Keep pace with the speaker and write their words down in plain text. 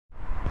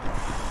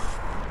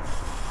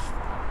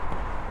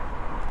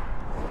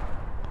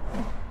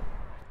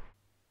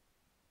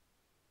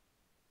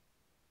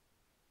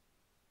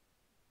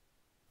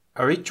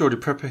Alright, Geordie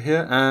Prepper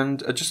here,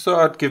 and I just thought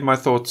I'd give my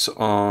thoughts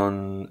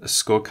on a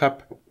skull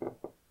cap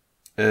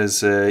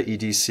as a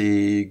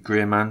EDC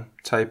grey man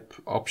type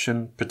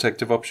option,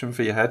 protective option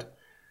for your head.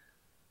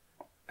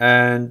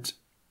 And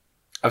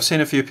I've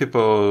seen a few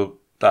people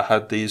that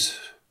had these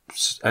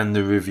and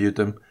they reviewed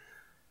them.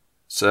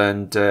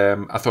 And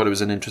I thought it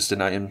was an interesting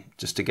item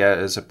just to get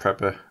as a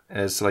prepper,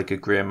 as like a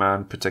grey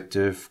man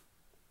protective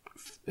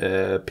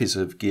piece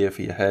of gear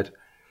for your head.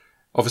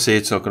 Obviously,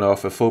 it's not going to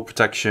offer full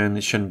protection.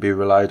 It shouldn't be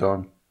relied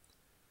on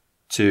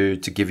to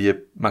give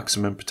you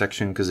maximum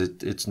protection because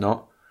it's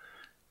not.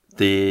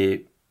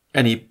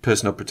 Any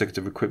personal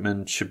protective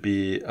equipment should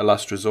be a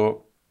last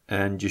resort,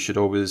 and you should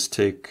always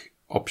take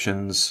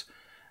options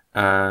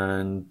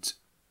and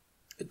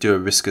do a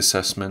risk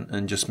assessment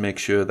and just make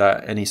sure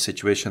that any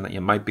situation that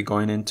you might be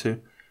going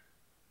into,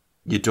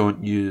 you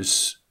don't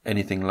use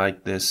anything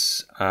like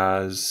this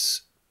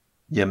as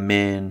your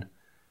main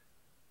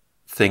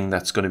thing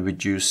that's going to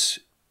reduce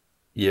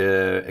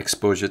your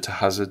exposure to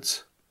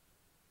hazards.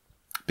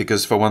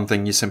 Because for one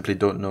thing, you simply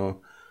don't know,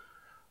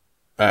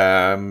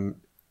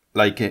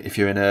 like if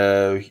you're in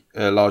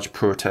a large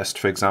protest,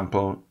 for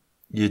example,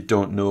 you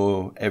don't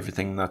know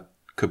everything that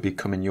could be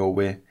coming your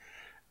way,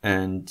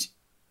 and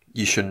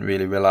you shouldn't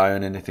really rely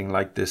on anything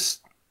like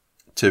this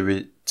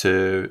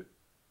to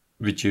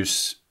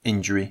reduce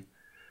injury,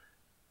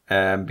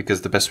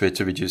 because the best way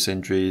to reduce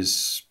injury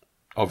is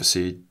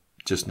obviously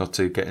just not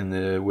to get in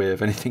the way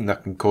of anything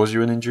that can cause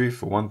you an injury,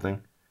 for one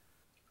thing.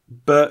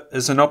 But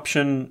as an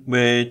option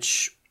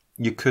which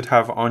you could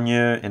have on you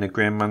in a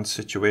grey man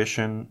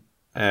situation,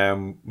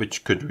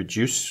 which could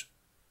reduce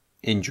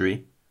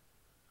injury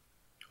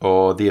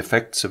or the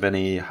effects of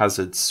any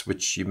hazards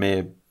which you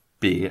may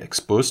be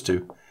exposed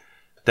to,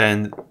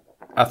 then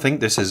I think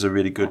this is a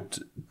really good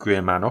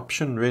grey man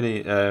option,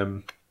 really.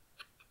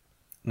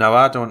 Now,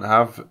 I don't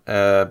have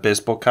a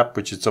baseball cap,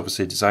 which it's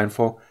obviously designed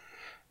for,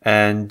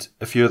 and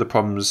a few of the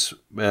problems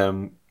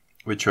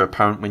which are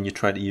apparent when you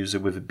try to use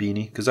it with a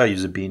beanie, because I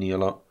use a beanie a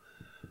lot.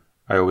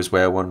 I always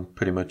wear one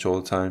pretty much all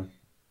the time.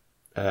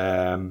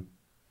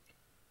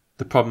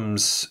 The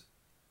problems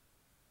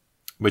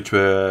which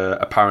were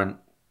apparent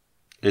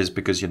is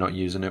because you're not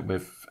using it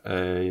with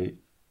a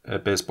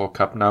baseball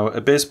cap. Now,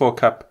 a baseball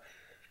cap,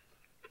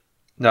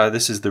 now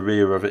this is the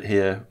rear of it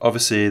here.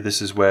 Obviously,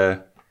 this is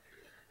where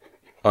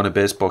on a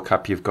baseball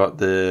cap you've got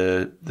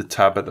the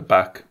tab at the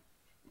back,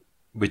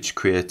 which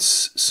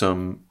creates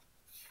some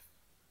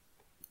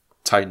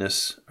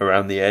tightness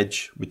around the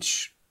edge,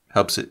 which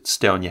helps it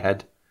stay on your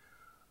head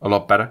a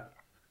lot better.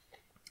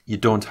 You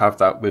don't have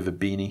that with a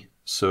beanie.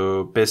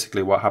 So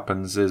basically what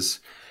happens is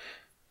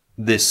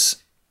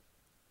this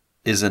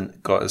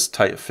isn't got as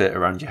tight a fit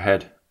around your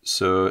head.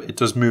 So it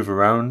does move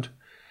around.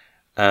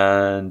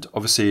 And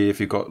obviously if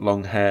you've got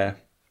long hair,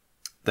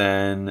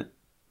 then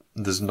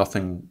there's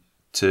nothing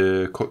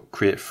to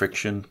create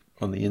friction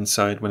on the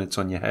inside when it's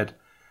on your head.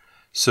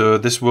 So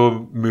this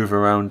will move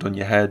around on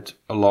your head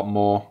a lot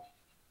more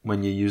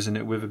when you're using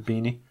it with a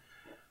beanie.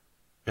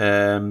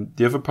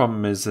 The other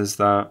problem is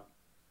that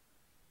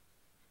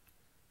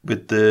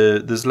with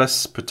there's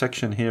less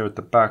protection here at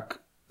the back.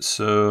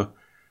 So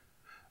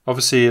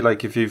obviously,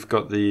 like if you've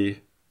got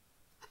it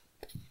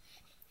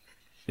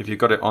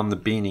on the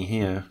beanie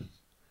here,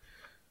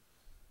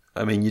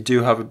 I mean, you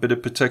do have a bit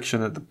of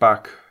protection at the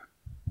back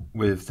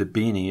with the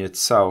beanie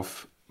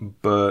itself,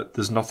 but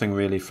there's nothing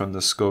really from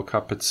the skull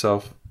cap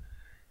itself.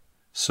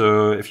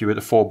 So if you were to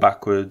fall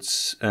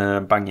backwards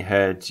and bang your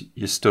head,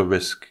 you still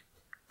risk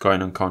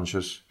going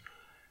unconscious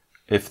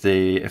if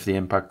the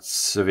impact's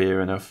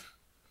severe enough.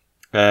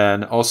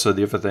 And also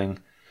the other thing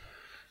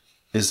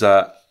is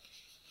that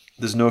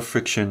there's no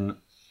friction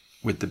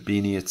with the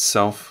beanie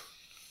itself.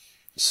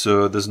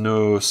 So there's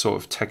no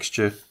sort of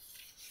texture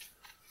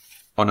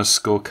on a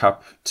skull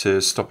cap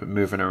to stop it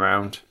moving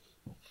around.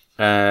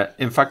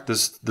 In fact,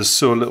 there's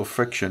so little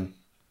friction.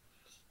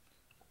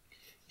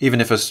 Even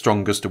if a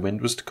strong gust of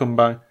wind was to come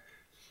by,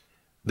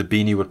 the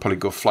beanie would probably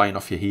go flying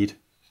off your head.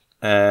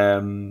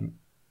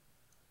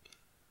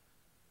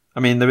 I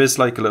mean, there is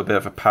like a little bit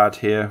of a pad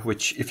here,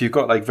 which if you've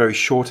got like very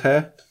short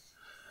hair,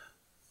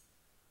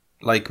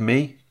 like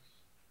me,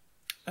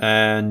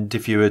 and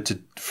if you were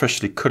to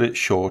freshly cut it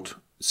short,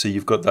 so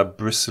you've got that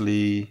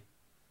bristly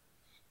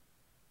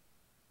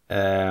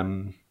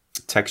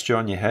texture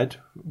on your head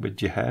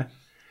with your hair,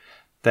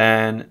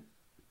 then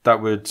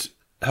that would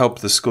help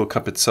the skull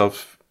cap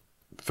itself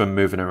from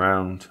moving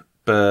around.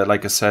 But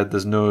like I said,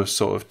 there's no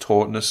sort of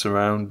tautness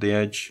around the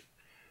edge,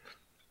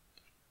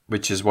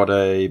 which is what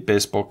a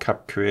baseball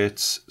cap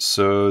creates.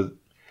 So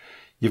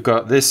you've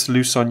got this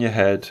loose on your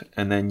head,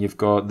 and then you've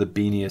got the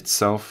beanie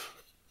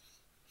itself.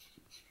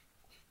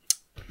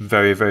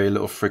 Very, very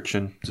little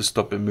friction to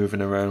stop it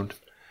moving around.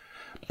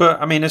 But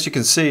I mean, as you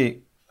can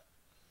see,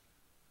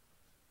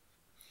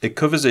 it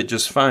covers it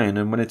just fine,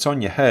 and when it's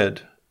on your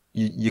head,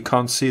 you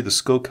can't see the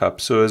skull cap.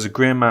 So as a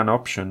grey man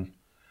option,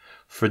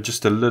 for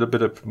just a little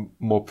bit of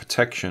more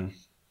protection,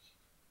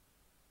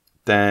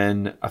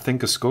 then I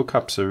think a skull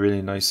cap's a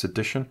really nice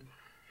addition.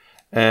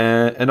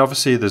 And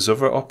obviously there's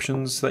other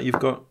options that you've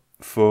got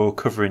for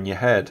covering your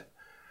head,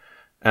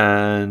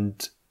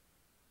 and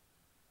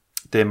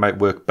they might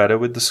work better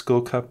with the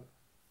skull cap.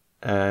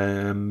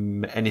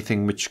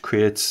 Anything which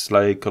creates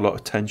like a lot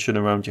of tension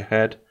around your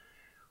head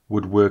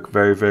would work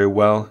very, very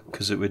well,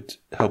 because it would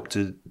help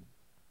to,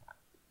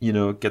 you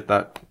know, get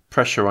that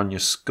pressure on your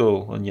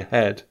skull, on your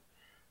head,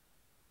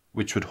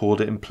 which would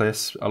hold it in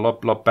place a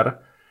lot better.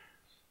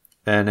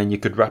 And then you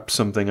could wrap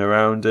something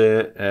around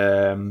it,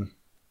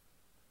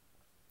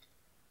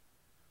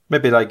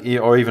 maybe like,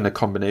 or even a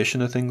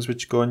combination of things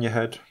which go on your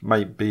head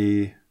might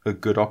be a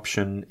good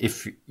option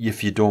if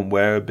you don't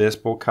wear a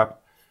baseball cap.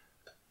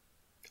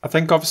 I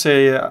think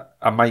obviously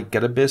I might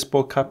get a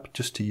baseball cap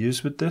just to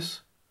use with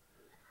this,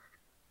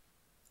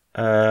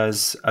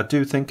 as I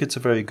do think it's a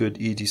very good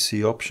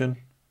EDC option,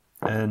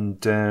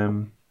 and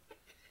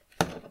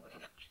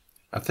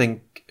I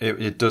think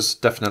it does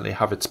definitely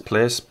have its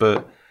place.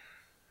 But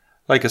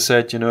like I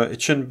said, you know,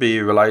 it shouldn't be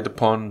relied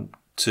upon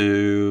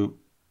to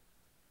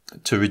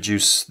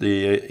reduce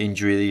the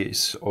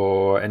injuries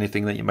or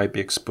anything that you might be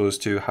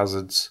exposed to,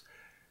 hazards.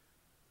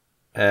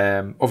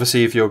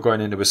 Obviously, if you're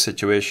going into a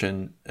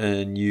situation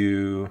and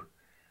you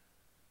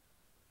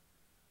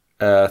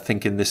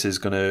thinking this is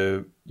going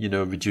to, you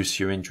know, reduce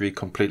your injury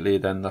completely,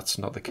 then that's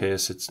not the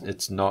case.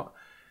 It's not.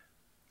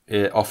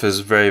 It offers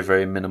very,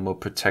 very minimal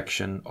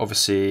protection.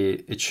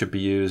 Obviously, it should be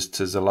used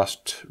as a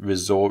last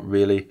resort,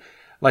 really.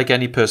 Like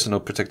any personal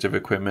protective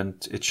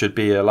equipment, it should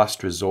be a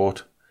last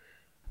resort.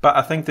 But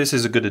I think this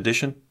is a good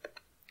addition.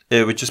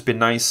 It would just be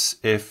nice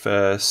if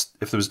there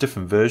was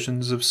different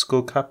versions of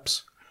skull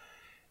caps.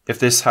 If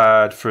this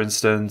had, for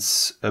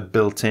instance, a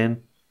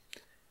built-in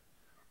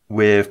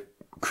with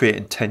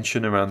creating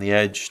tension around the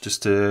edge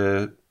just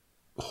to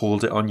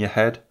hold it on your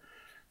head,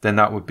 then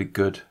that would be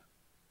good.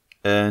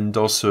 And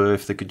also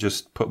if they could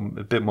just put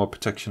a bit more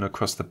protection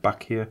across the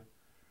back here,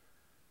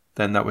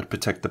 then that would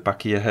protect the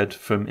back of your head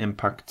from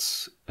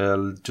impacts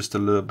just a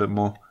little bit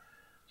more.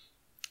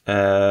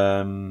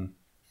 And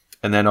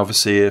then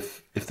obviously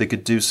if they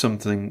could do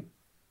something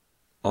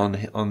on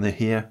the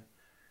here,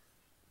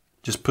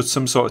 just put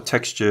some sort of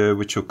texture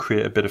which will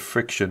create a bit of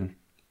friction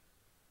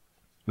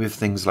with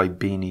things like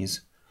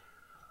beanies,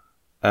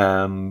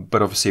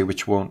 but obviously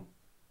which won't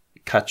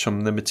catch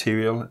on the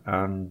material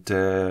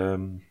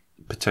and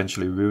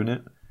potentially ruin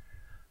it,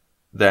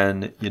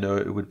 then, you know,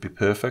 it would be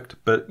perfect.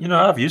 But, you know,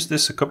 I've used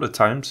this a couple of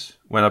times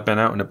when I've been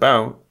out and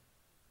about,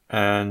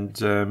 and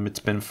it's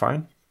been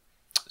fine.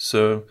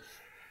 So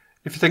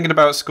if you're thinking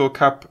about a skull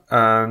cap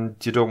and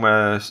you don't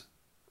wear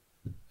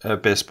a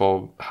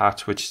baseball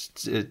hat which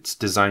it's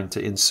designed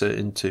to insert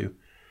into,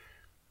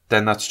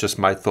 then that's just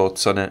my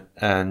thoughts on it.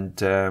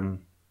 And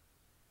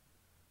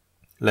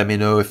let me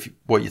know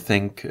what you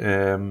think.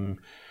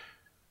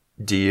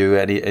 Do you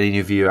any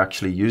of you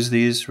actually use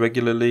these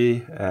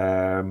regularly?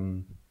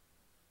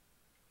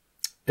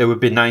 It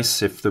would be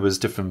nice if there was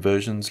different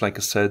versions, like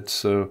I said.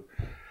 So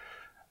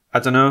I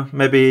don't know,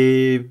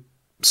 maybe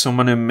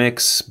someone who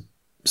makes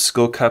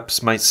skull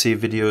caps might see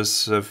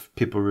videos of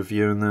people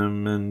reviewing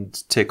them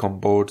and take on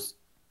board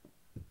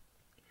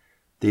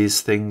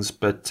these things,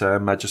 but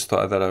I just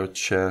thought that I would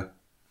share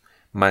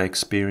my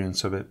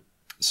experience of it.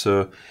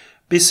 So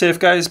be safe,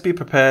 guys, be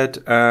prepared,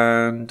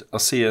 and I'll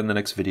see you in the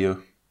next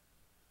video.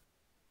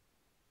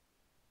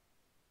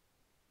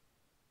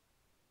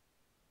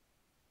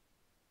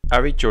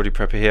 Geordie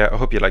Prepper here. I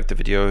hope you liked the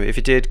video. If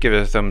you did, give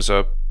it a thumbs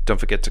up. Don't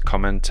forget to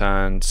comment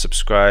and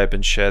subscribe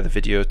and share the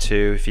video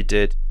too if you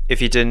did.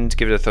 If you didn't,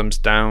 give it a thumbs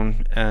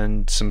down,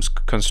 and some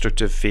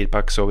constructive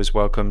feedback is always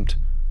welcomed.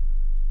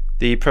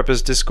 The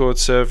Preppers Discord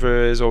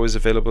server is always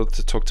available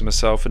to talk to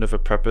myself and other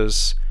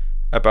preppers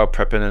about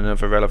prepping and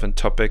other relevant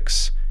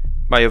topics.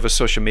 My other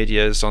social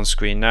media is on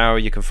screen now.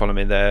 You can follow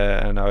me there,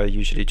 and I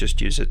usually just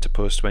use it to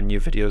post when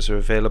new videos are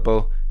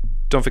available.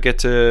 Don't forget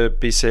to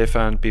be safe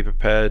and be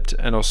prepared,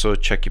 and also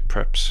check your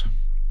preps.